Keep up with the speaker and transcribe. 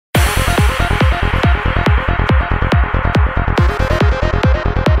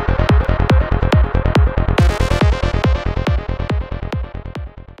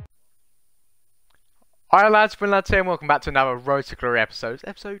Hi lads, Winglads here and welcome back to another Road to Glory episode,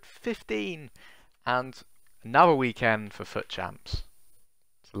 episode 15, and another weekend for FUT champs.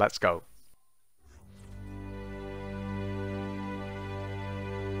 So let's go.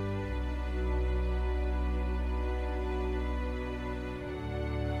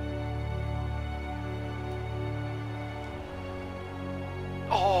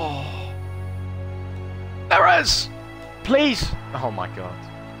 Oh, there is! Please! Oh my god,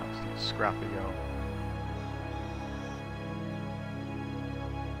 absolute scrappy goal.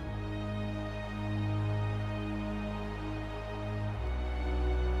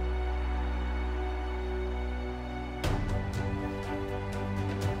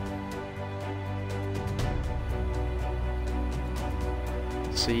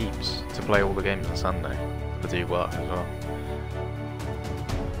 Seems to play all the games on Sunday, but do work as well.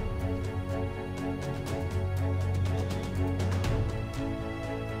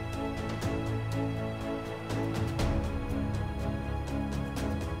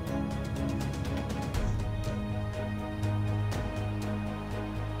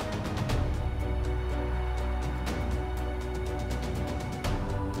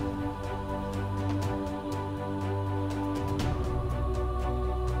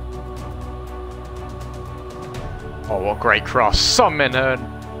 Oh, what a great cross. Summon her.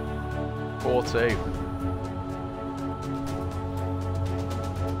 4-2.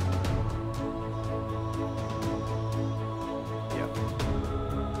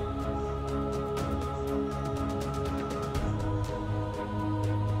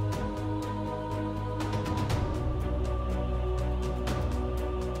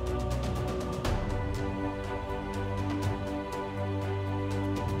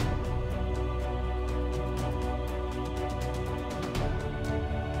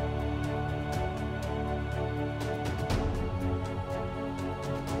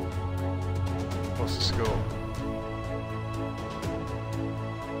 What's the score?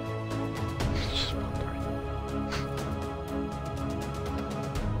 Just wondering.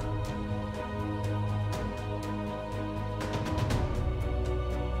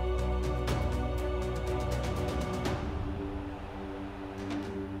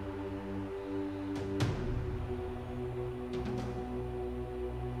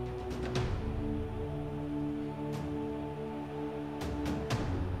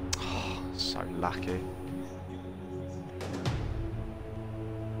 So lucky.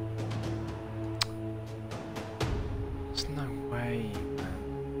 There's no way.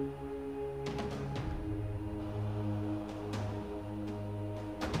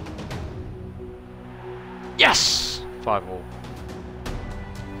 Yes! 5-all.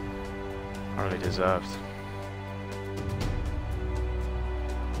 Really deserved.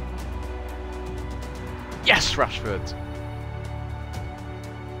 Yes, Rashford!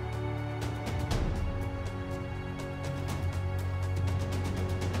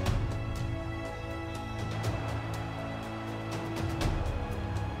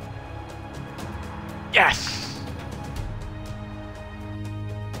 Yes!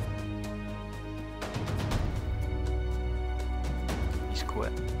 He's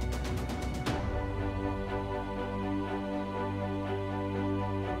quit.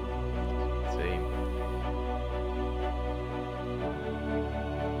 Team.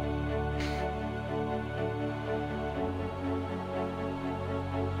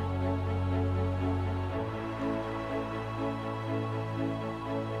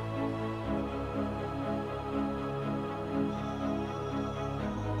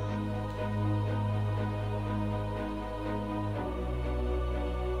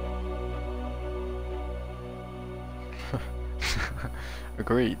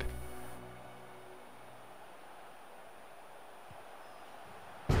 Agreed.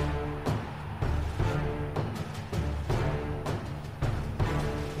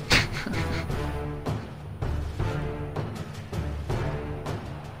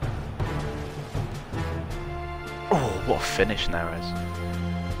 Oh, what a finish now is.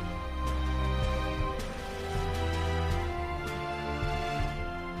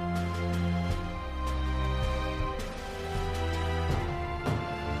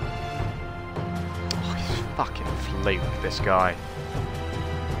 Fucking fluke, this guy.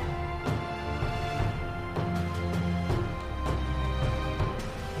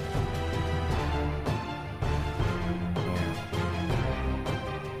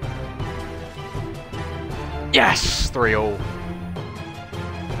 Yes! 3-all.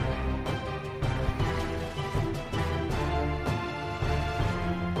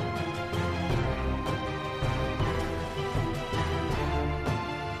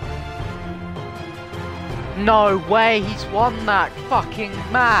 No way, he's won that fucking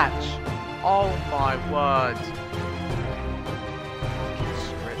match! Oh my word.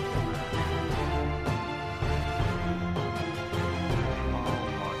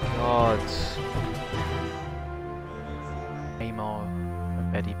 God.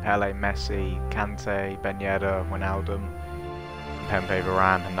 Neymar, Eddie, Pele, Messi, Kante, Ben Yedder, Wijnaldum, Pembe,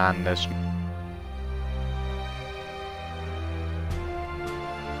 Varane, Hernandez.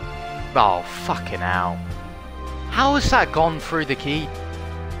 Oh, fucking hell. How has that gone through the key?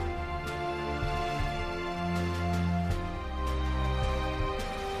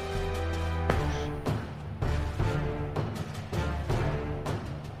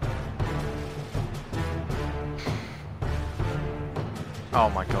 Oh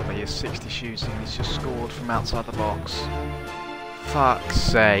my god, he has 60 shooting, he's just scored from outside the box. Fuck's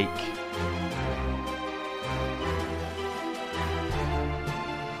sake.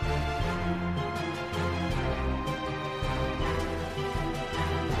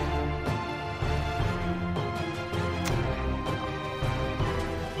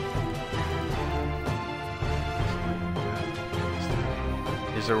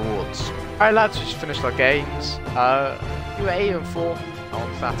 His rewards. Alright lads, we just finished our games. We were 8 and 4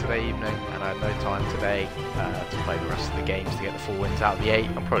 on Saturday evening, and I had no time today to play the rest of the games to get the 4 wins out of the 8.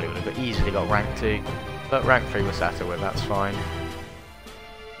 I probably would have easily got rank 2, but rank 3 was settled with, that's fine.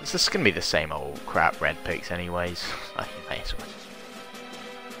 It's just going to be the same old crap red picks anyways. I may as well just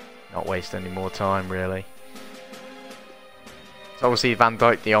not waste any more time really. So obviously Van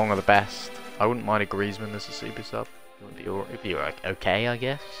Dijk, De Jong are the best. I wouldn't mind a Griezmann as a super sub. It'd be okay I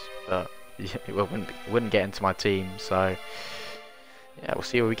guess, but it wouldn't get into my team, so yeah, we'll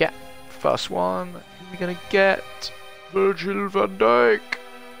see what we get. First one, we're gonna get Virgil van Dijk.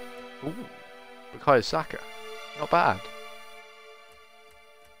 Ooh, Bukayo Saka. Not bad.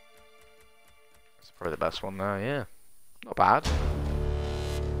 That's probably the best one there, yeah. Not bad.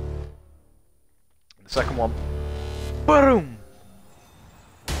 The second one. Boom!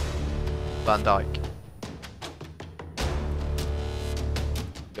 Van Dijk.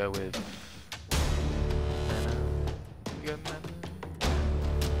 Go with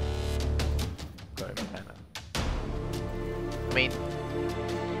I mean,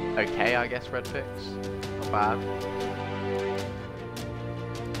 okay, I guess red picks. Not bad.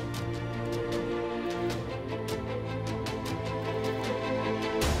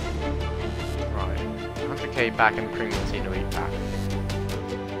 Right, 100k back in the Premium Team of the Week pack.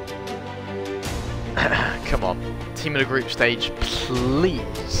 Come on, team of the group stage,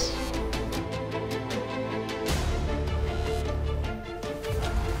 please.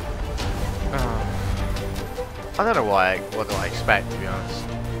 I don't know what do I expect, to be honest.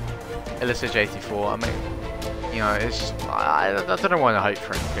 Illicit 84, I mean, you know, it's just, I don't know why I hope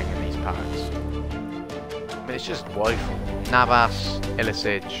for anything in these packs. I mean, it's just woeful. Navas,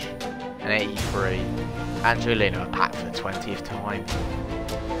 Illicit, an 83, Angelino a pack for the 20th time.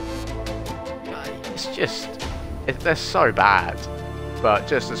 It's just, they're so bad, but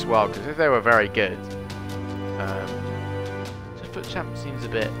just as well, because if they were very good, the FUT champ seems a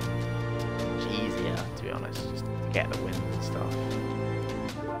bit easier, to be honest. Get the wins and stuff.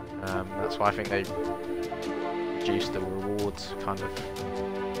 That's why I think they reduced the rewards kind of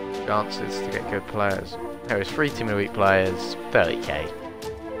chances to get good players. There is 3 team of the week players, 30k.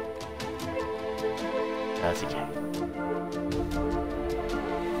 30k.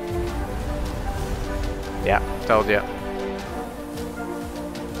 Yeah, told you.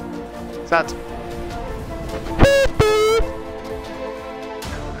 Sad.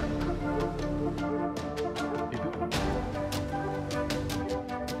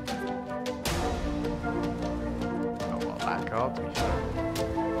 Card, to be fair.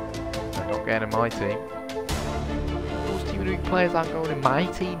 They're not getting in my team. Those team of the week players aren't going in my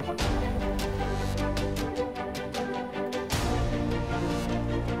team.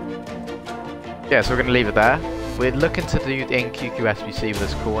 Yeah, so we're going to leave it there. We're looking to do the NQQ SBC with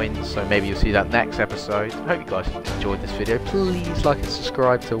this coin, so maybe you'll see that next episode. I hope you guys enjoyed this video. Please like and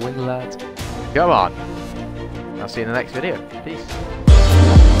subscribe to Winglads. Go on. I'll see you in the next video. Peace.